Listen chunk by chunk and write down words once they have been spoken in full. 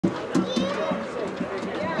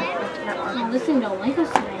This thing don't like us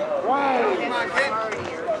today.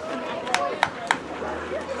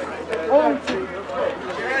 Oh, 2.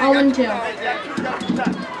 0-2.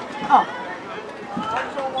 Oh.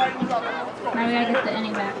 Now we gotta get the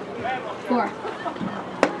inning back. 4.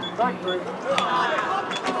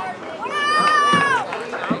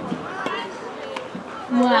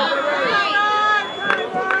 Wow.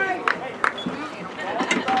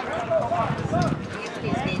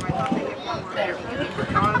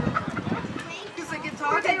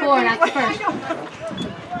 Four, that's the first.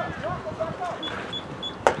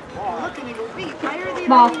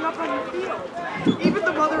 Ball. Even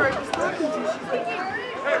the mother I was talking to, she's like,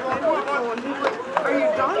 are you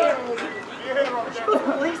done? She goes, the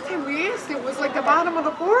last time we asked, it was like the bottom of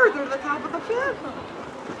the 4th or the top of the 5th.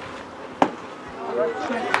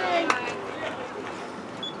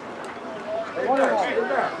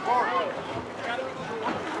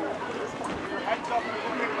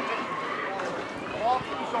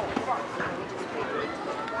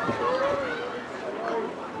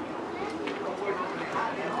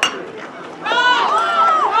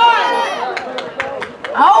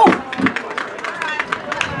 Oh!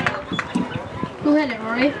 Who hit it,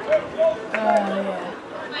 Rory? Yeah.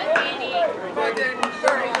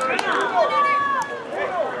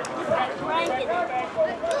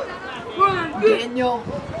 Daniel.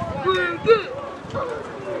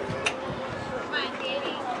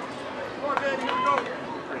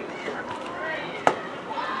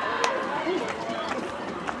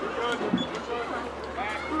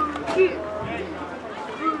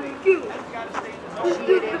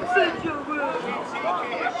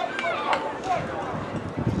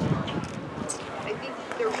 I think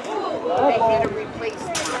they had to replace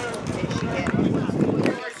one, and she had it.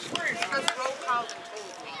 Because Roe called and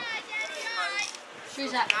told me.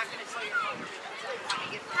 Who's that? I'm not going to tell your mother because I want to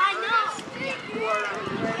get the I know.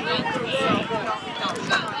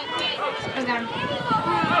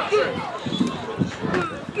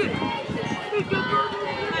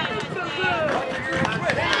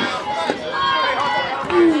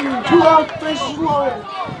 Too out for slow.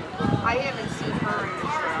 I haven't seen her in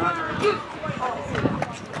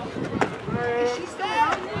Is she still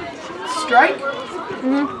out? Strike?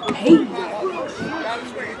 Hey.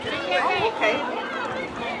 Oh, okay.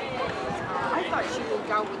 I thought she moved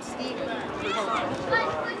out with Steven.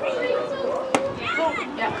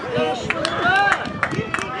 Yeah.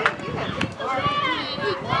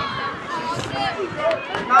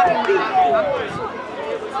 Not even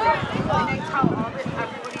and I tell all that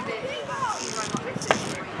everybody that sees my mother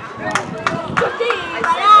sitting right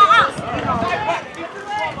now. I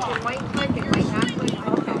said, it might click, it might not click.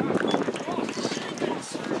 Okay.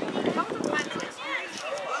 Sometimes it's very she's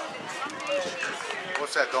good and some days she's...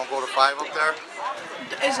 What's that? Don't go to 5 up there?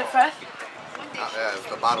 Is it fifth? Yeah, it's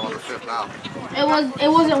the bottom of the 5th now. It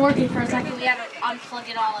wasn't working for a second. We had to unplug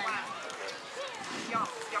it all in.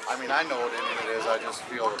 I mean, I know what inning it is. I just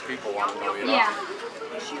feel the people want to know, you know? Yeah.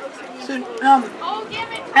 So,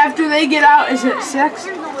 after they get out, is it 6?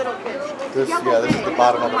 Here's the little kids. This is the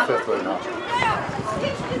bottom of the 5th right now.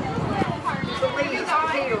 The lady's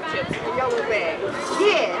potato chips, the yellow bag.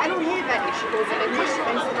 Yeah, I don't have any. She goes in and I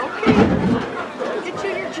said, okay, get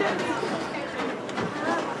you your chips.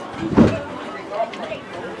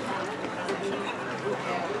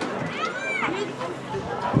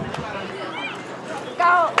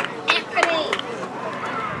 Go, Anthony.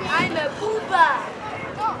 I'm a poopa.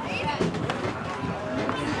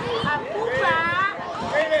 A poopa.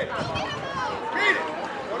 Beat it!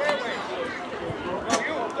 Whatever. No,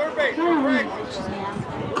 you, third base, correct.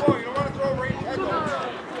 Come on, you don't want to throw right head over.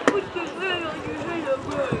 Put your hand on your head,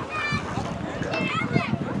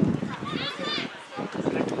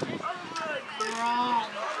 Wrong.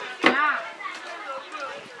 Yeah.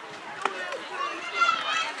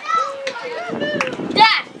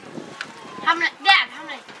 Dad! How many? Dad, how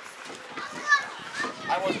many?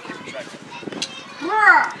 I wasn't keeping track.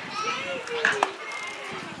 Brr.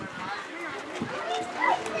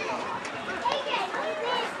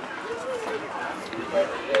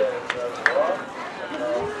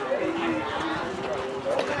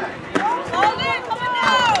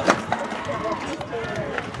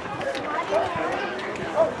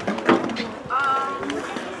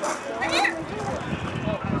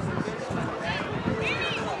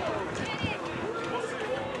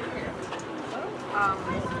 I'm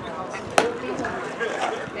hoping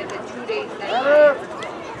that the 2 days that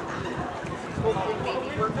hopefully maybe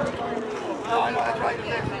work from home. I know, that's right.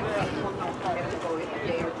 Have to go in a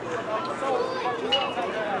day or two.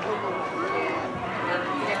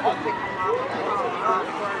 Yeah, pick them up. Of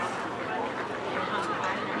course.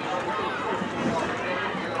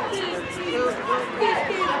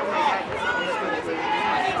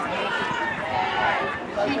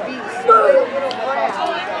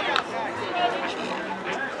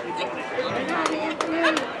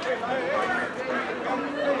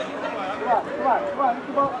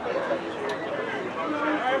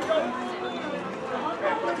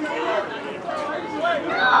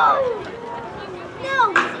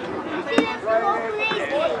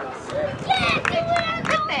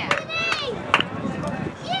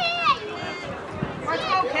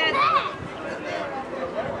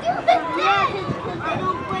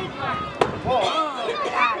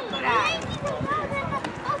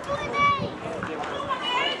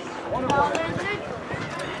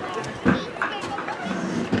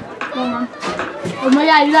 Oh my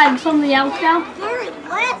god, you got something else now?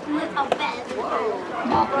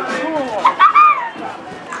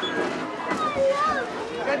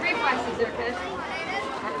 Good reflexes there, kid.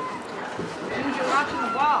 Means you're watching the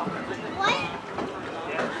ball.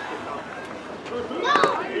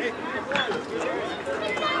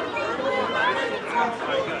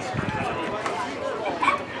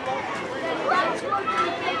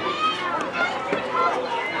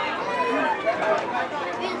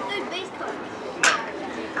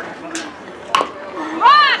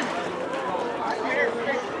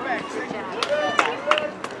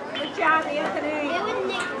 Good job, Anthony.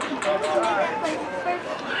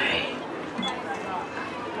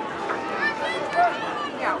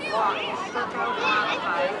 Yeah, walk.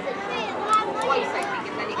 Twice, I think,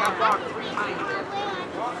 and then he got walked 3 times.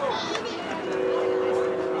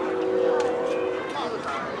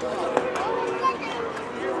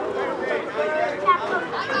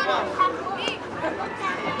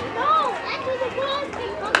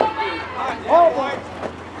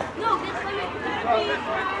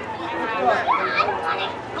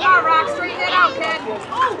 Come on, Rock, straighten it out, kid.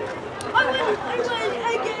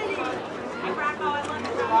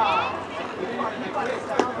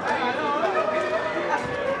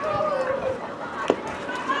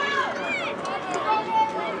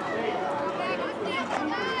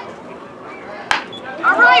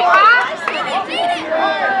 All right, Rock.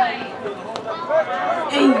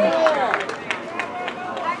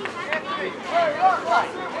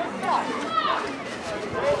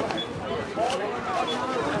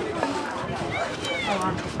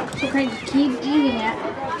 So crazy, keep eating it.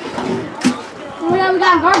 Oh yeah, we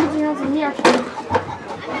got garbage cans in here.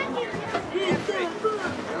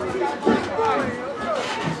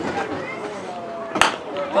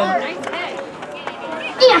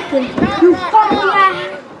 Anthony, you fucking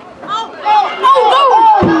ass. Oh!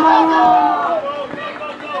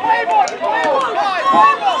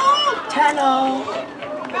 10-0.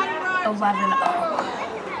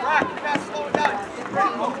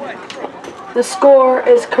 11-0. The score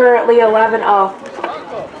is currently 11-0.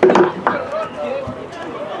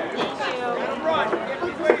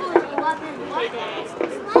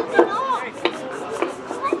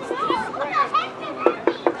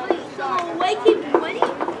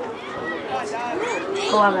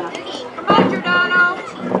 Come on, Giordano.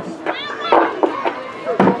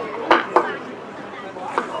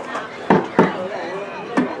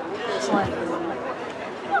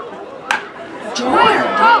 Jordan!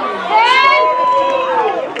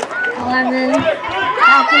 11,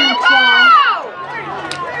 back in 12.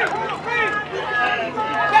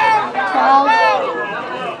 12.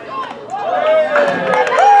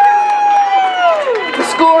 The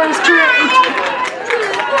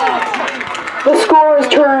score is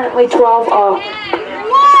currently 12-0.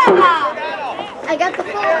 I got the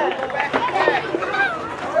phone.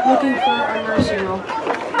 Looking for a nursing home.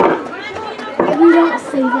 We don't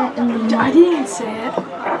say that in the I didn't say it.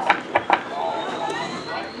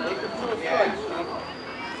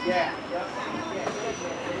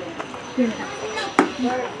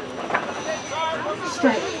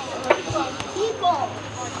 Straight.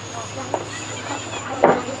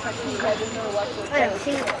 I don't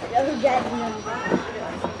see it.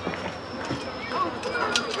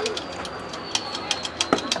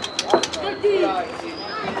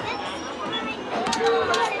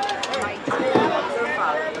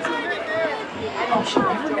 Oh shit, I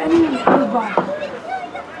didn't even play ball.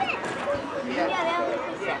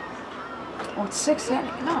 Oh, it's 6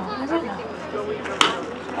 seconds. No, is it not?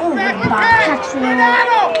 Oh my god.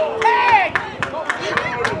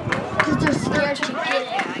 Because they're scared to get it.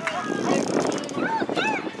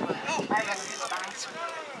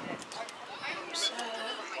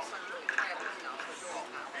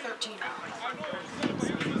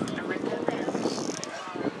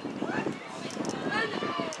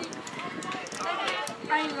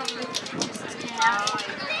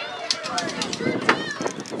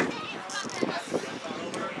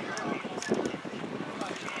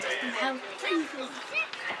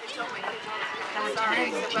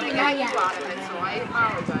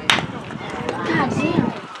 God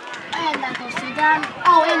damn. And that goes to down.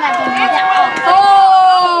 Oh, and that goes to down. Oh.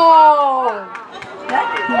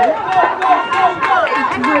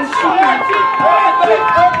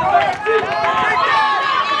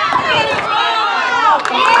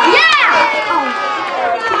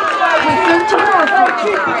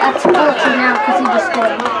 he just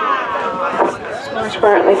scored. Score's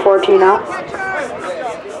currently 14 out.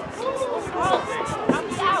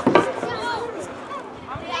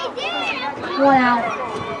 One out.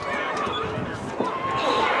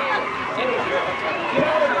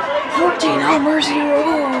 14 out, Mercy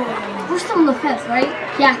Road. We're still in the fifth, right?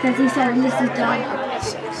 Yeah, because he said this is done.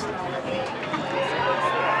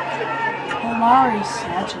 Omari's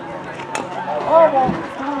saturated.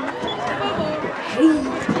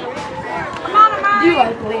 Do you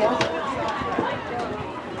like Leo?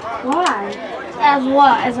 Why? As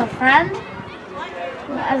what? As a friend?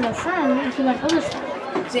 As a friend, he like other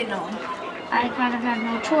stuff. Say no. I kind of have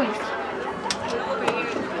no choice.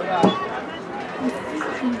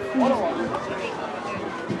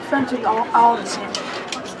 Friends with all the same.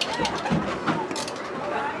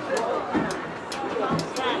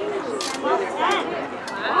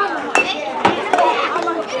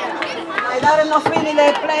 I don't know feeling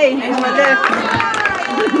they play. It's my left.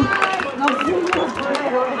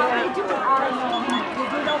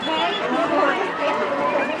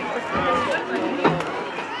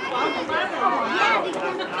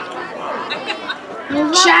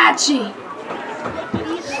 Chachi!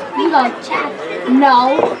 You go, chat. No.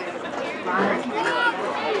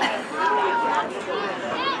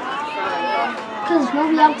 Because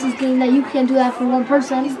nobody else is getting that. You can't do that for one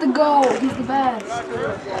person. He's the GOAT. He's the best.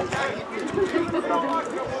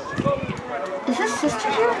 Is his sister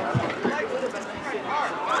here?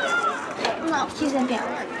 No, she's in there.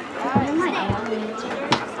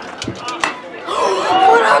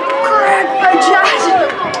 What a crack by Chachi!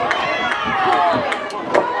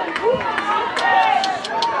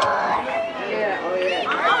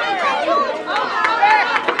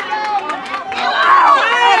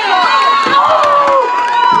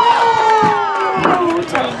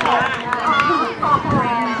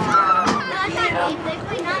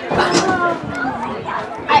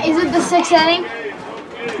 Is it the sixth inning?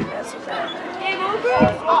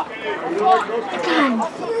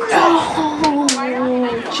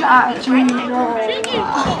 Chachi, no.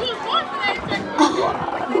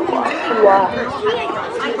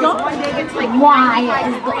 Why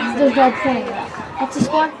is there's no point? What's the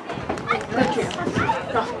score?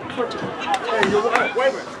 14.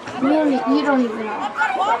 You don't even know.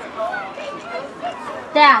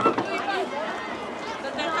 Dad.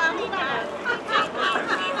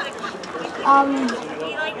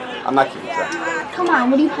 I'm not keeping track. Come on,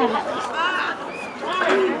 what do you have at least?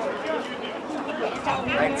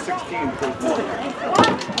 916.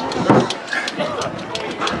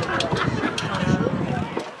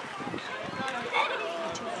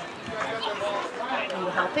 Are you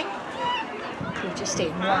helping? You just stay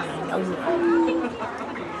warm. I know you are.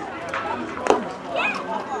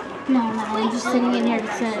 No, I'm just sitting in here to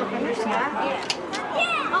sit.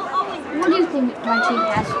 What do you think my team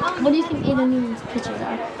has? What do you think Aiden Newman's pitches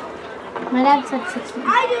are? My dad said 16.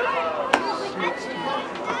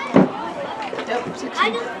 Yep,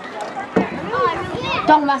 16.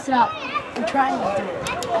 Don't mess it up. I'm trying to do it.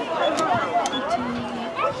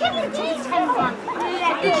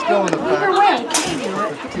 It's still in the Either back. way.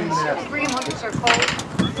 15 minutes. 3 months are cold.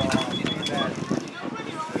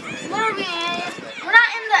 We're not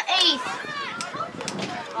in the 8th.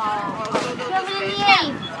 We're in the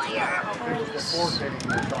 8th. The fourth inning,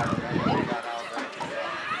 they're talking.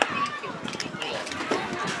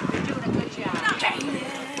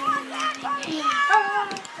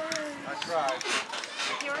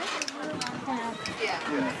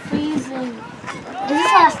 Freezing. Is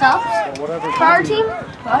this last up for our team?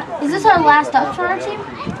 What? Is this our last up for our team?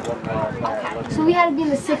 So we had to be in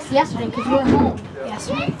the 6th yesterday because we were home.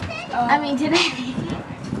 Yesterday? I mean today.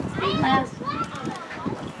 Last.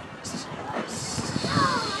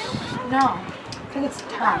 No. I think it's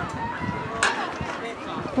time.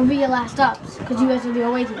 It'll be your last ups because you guys are the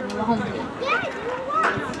away team and the home team.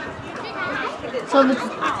 So the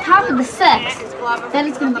top of the 6th, then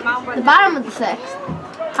it's going to be the bottom of the 6th.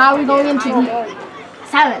 How are we going into the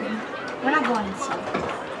 7th? We're not going inside.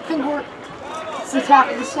 I think it's the top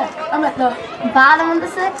of the 6th. I'm at the Bottom of the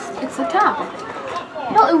 6th? It's the top.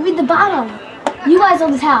 No, it would be the bottom. You guys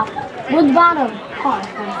are the top. We're the bottom. Oh,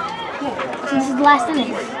 yeah. So this is the last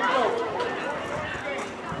inning.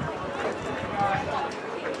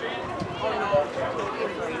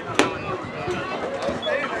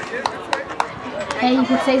 Hey, you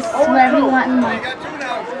can say whatever you want in like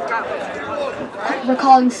we're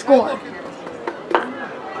calling score.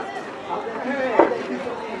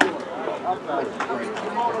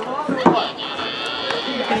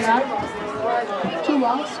 Two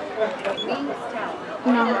balls?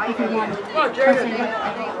 No, I think one. Perfect.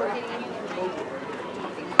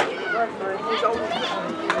 Who's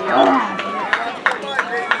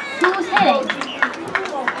hitting?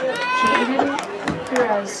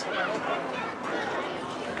 Perez.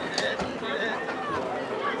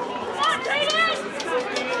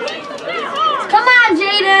 Come on,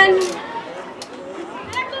 Jaden!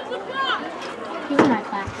 He's in my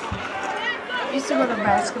class. I used to go to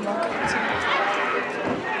basketball camps.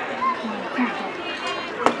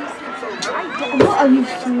 What are you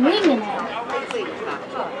swinging at?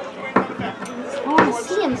 I want to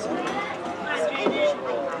see him swing.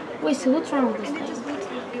 Wait, so what's wrong with this thing?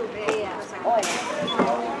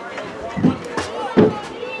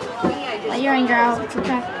 Let your anger out. It's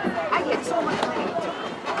okay. I get so much money.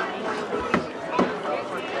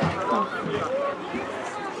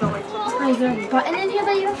 Oh, is there a button in here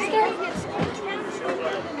that you have to get?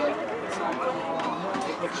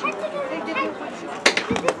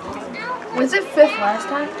 Was it 5th last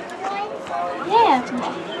time? Yeah.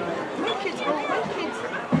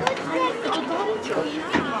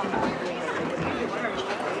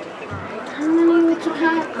 How many would you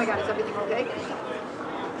count? Oh my God, is everything okay?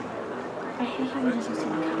 I hate how he doesn't see the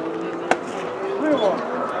count. 3-1.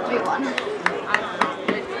 3-1.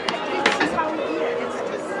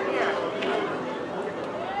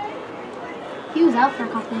 He was out for a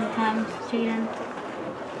couple of times, Jaden.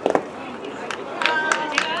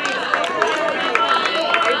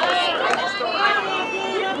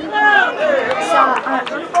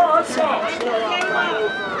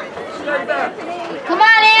 Come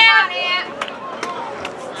on, Ant!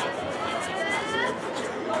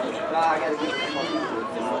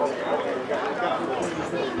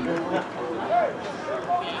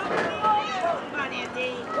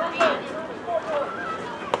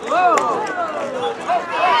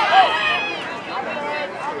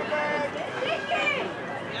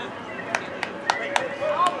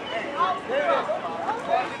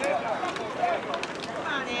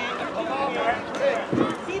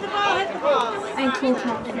 I'm cool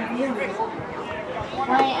confident.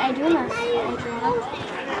 Why I do this?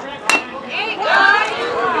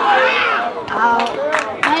 I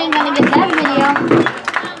ain't gonna get that video.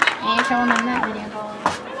 I ain't showing them that video.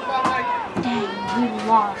 Dang, you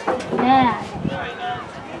lost. Bad.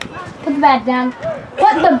 Put the bat down.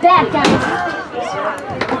 Put the bat down.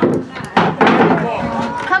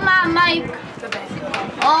 Come on, Mike.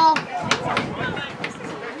 Oh.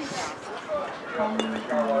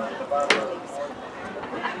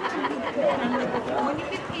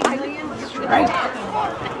 Right.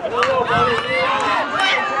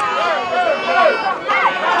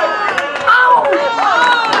 Ow!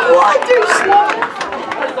 What, dude?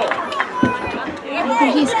 I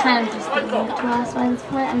think he's kind of just giving it to us by this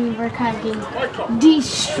point. I mean, we're kind of getting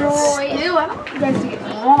destroyed. Ew, I don't want you guys to get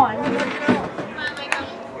on.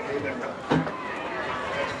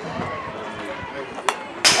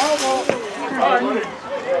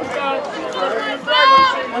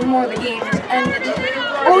 One more of the game is ended.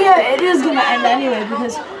 Oh yeah, it is gonna end anyway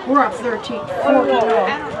because we're up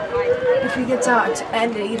 13-4. If he gets out, it's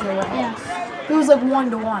ended either way. Yeah. It was like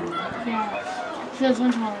 1-1. Yeah. So there's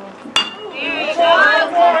one time.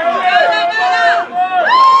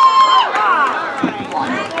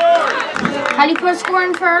 How do you put a score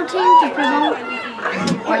in for our team to present?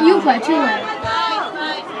 Or you play too, right?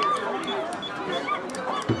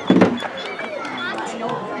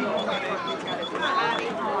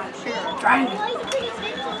 Trying.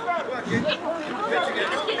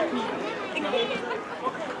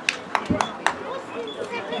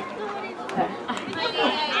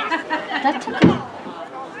 That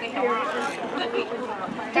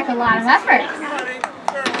took a lot of effort.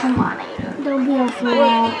 Come on, Aiden. Don't be a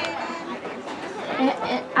fool.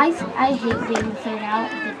 I hate being third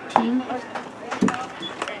out of the team.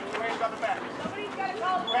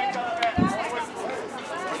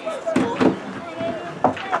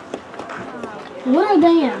 What are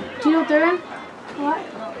they in? Do you know what they're in? What?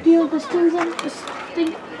 Do you know what this team's in?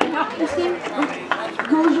 This game?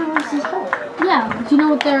 Gozer versus Hope. Yeah. Do you know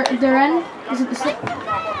what they're in? Is it the same?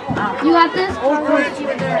 You got this?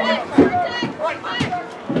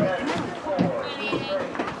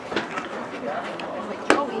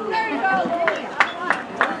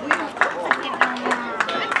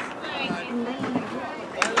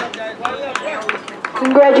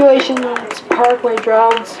 Congratulations, Parkway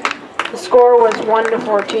Drums. The score was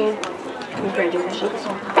 1-14. Congratulations.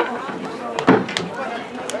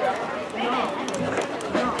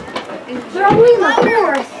 They're only in the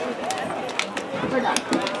fourth. We're done.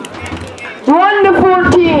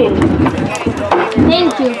 1-14.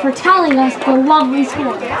 Thank you for telling us the lovely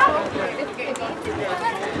score.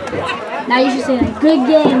 Now you should say that. Good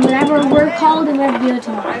game. Whenever we're called and we have to do it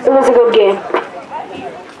tomorrow. It was a good game.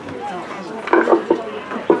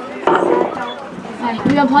 Alright,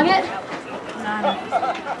 we unplug it?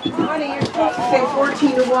 Honey, you're supposed to say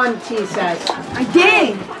 14-1, T says. I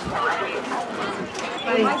did.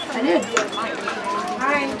 I did.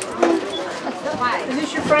 Hi. Is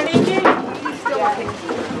this your friend, AJ? He's still working.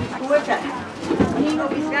 Who is that?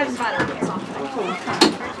 He's got his father. I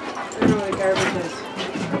don't know what the garbage is.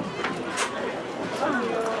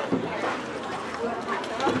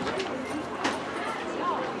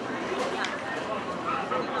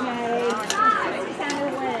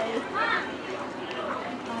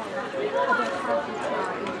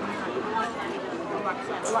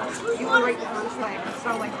 You were right the first time. You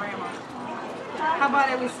sound like grandma. How about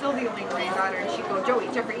I was still the only granddaughter and she'd go, Joey,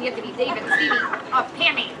 Jeffrey, Anthony, David, Stevie,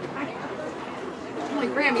 Pammy. I'm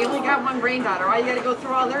like, Graham, you only got one granddaughter. Why you gotta go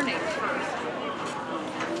through all their names first?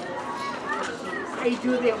 I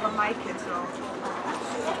do that with my kids though.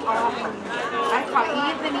 I call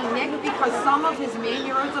Anthony Nick because some of his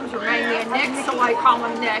mannerisms remind me of Nick, so I call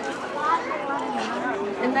him Nick.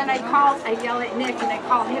 And then I yell at Nick and I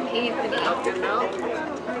call him Anthony.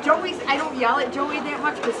 Joey's, I don't yell at Joey that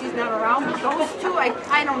much because he's not around, but those two,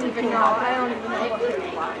 I don't even know. I don't even know.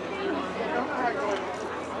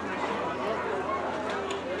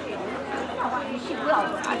 She will.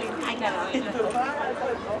 I mean, I gotta.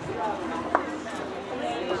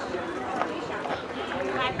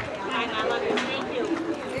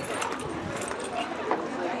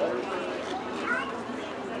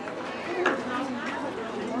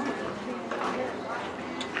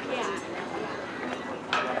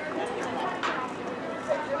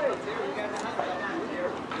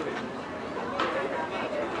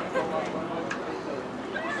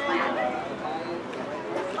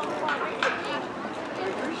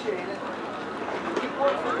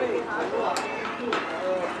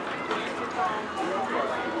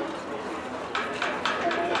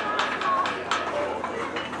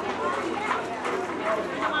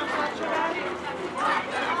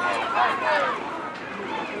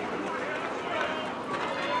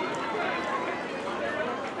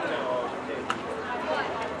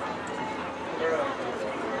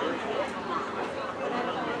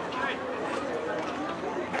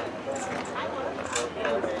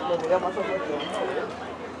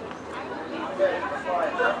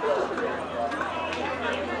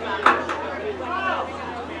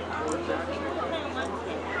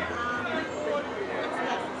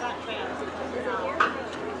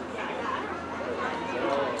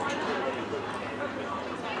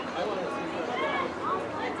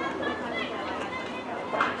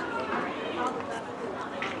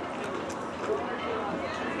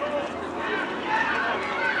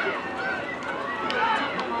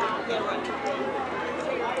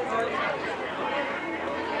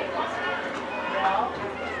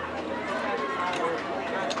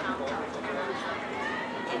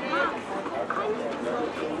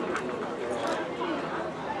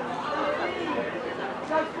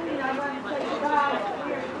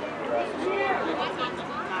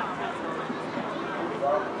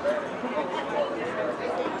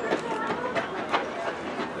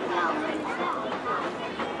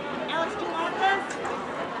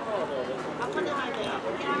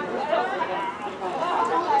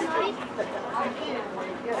 Thank you.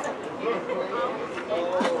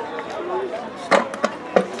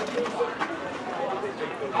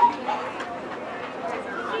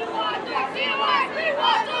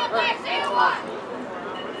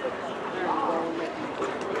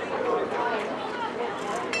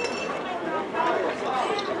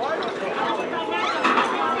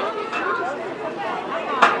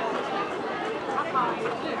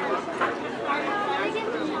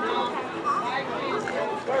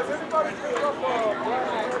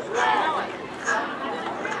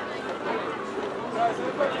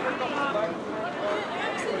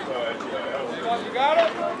 You got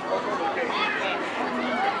it?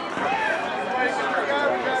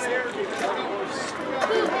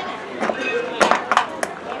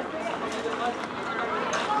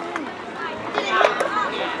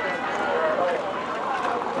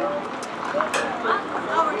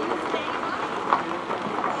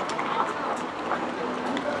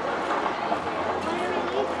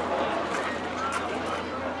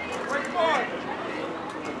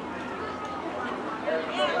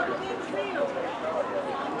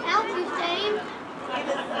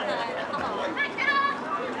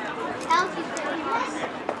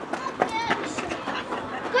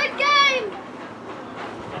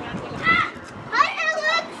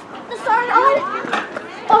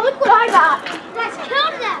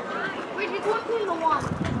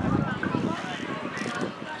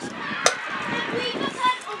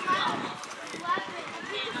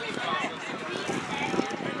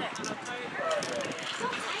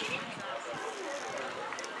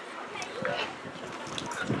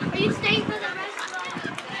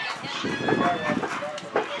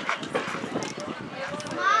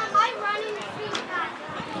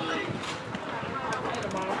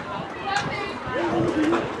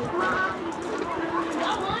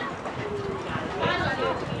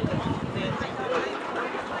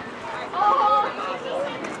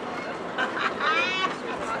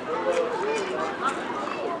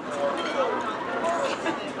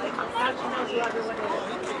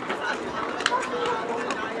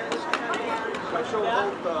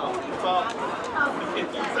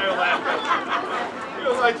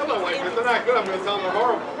 I told my wife, if they're not good, I'm going to tell them they're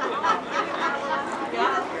horrible.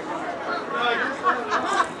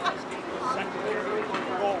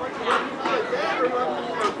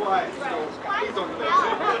 Please don't do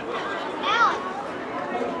that.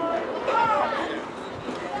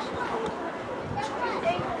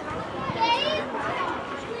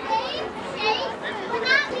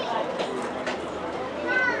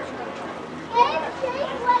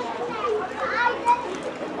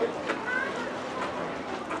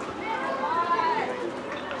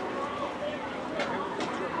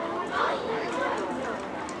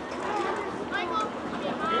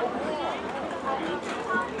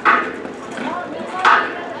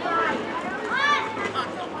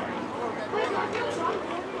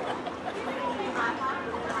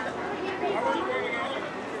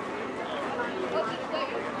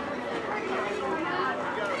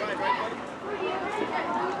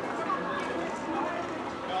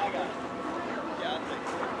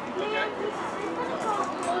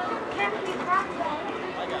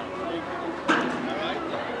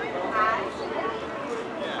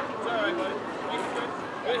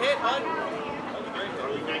 Good hit, bud.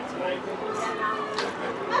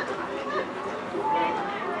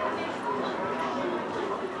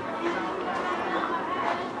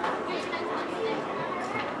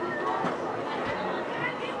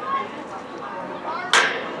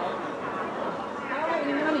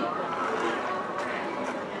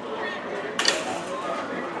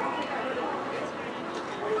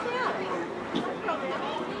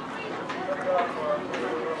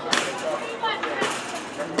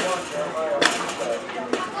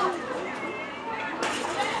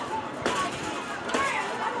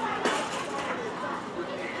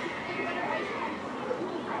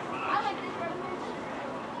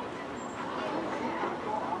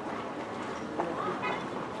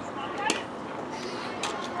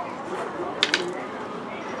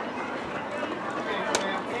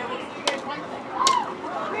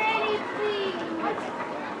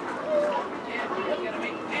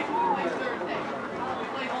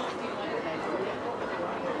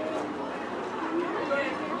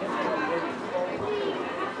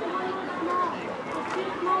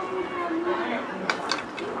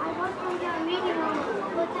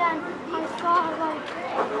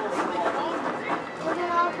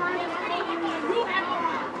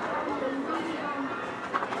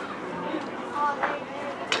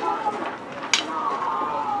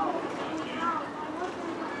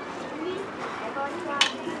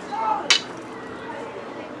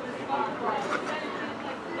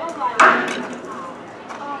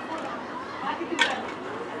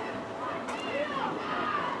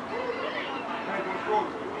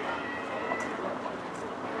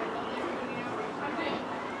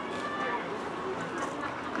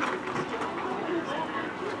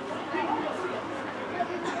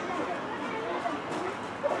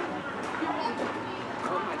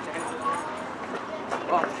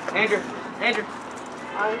 Andrew, Andrew.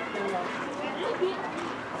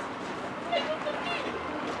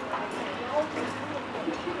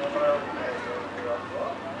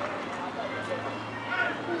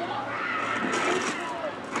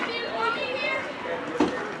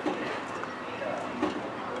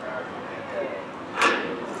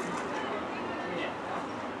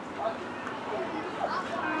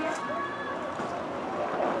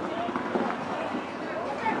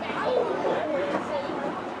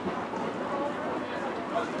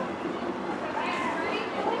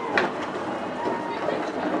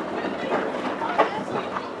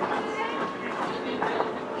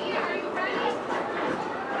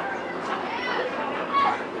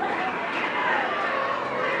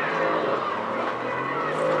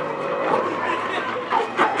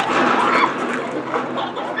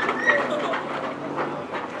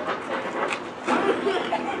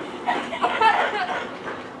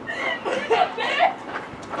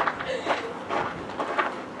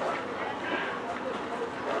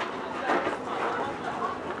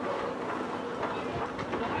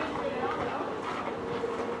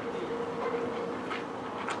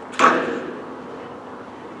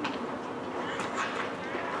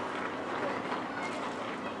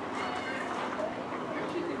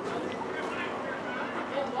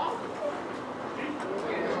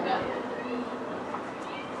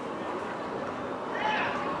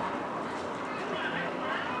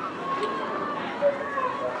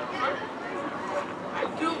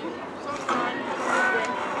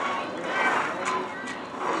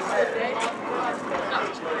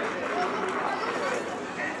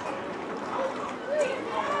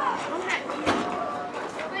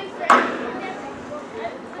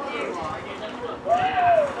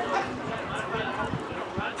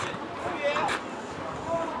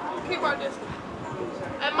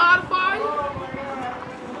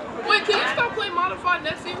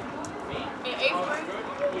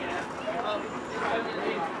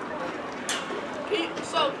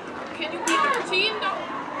 So, can you be on your team though?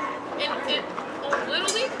 In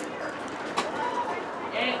Little League?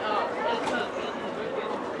 And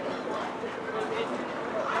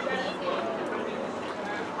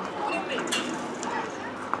What do you mean?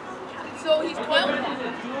 So he's 12?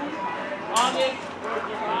 August,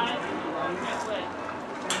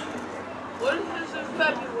 What is this in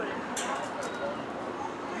February?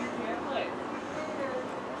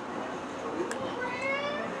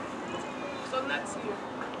 So next year.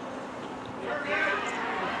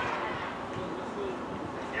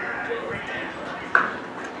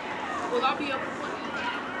 Will I be up for it?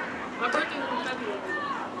 My birthday is in February.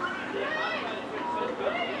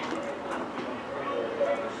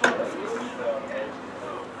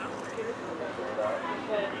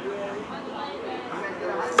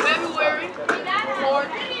 February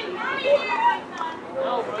 4th.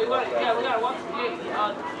 no, bro, we gotta watch the game.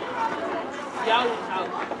 Yahoo's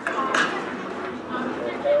house.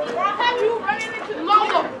 You running into the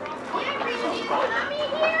logo.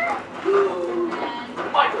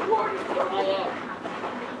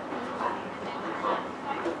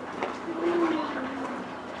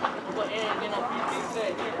 But and you know, PC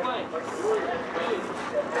said he playing.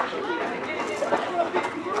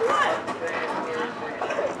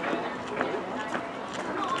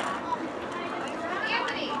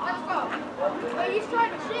 Anthony, let's go. But he's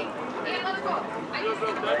trying to sing. Yeah, let's go. I just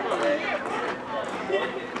think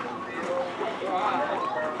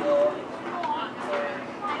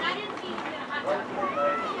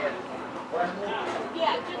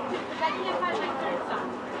yeah, just because I can't find my third song.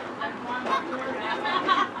 I'm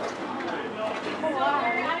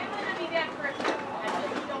gonna be that person. I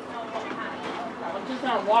just don't know what time. I'm just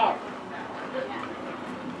on walk.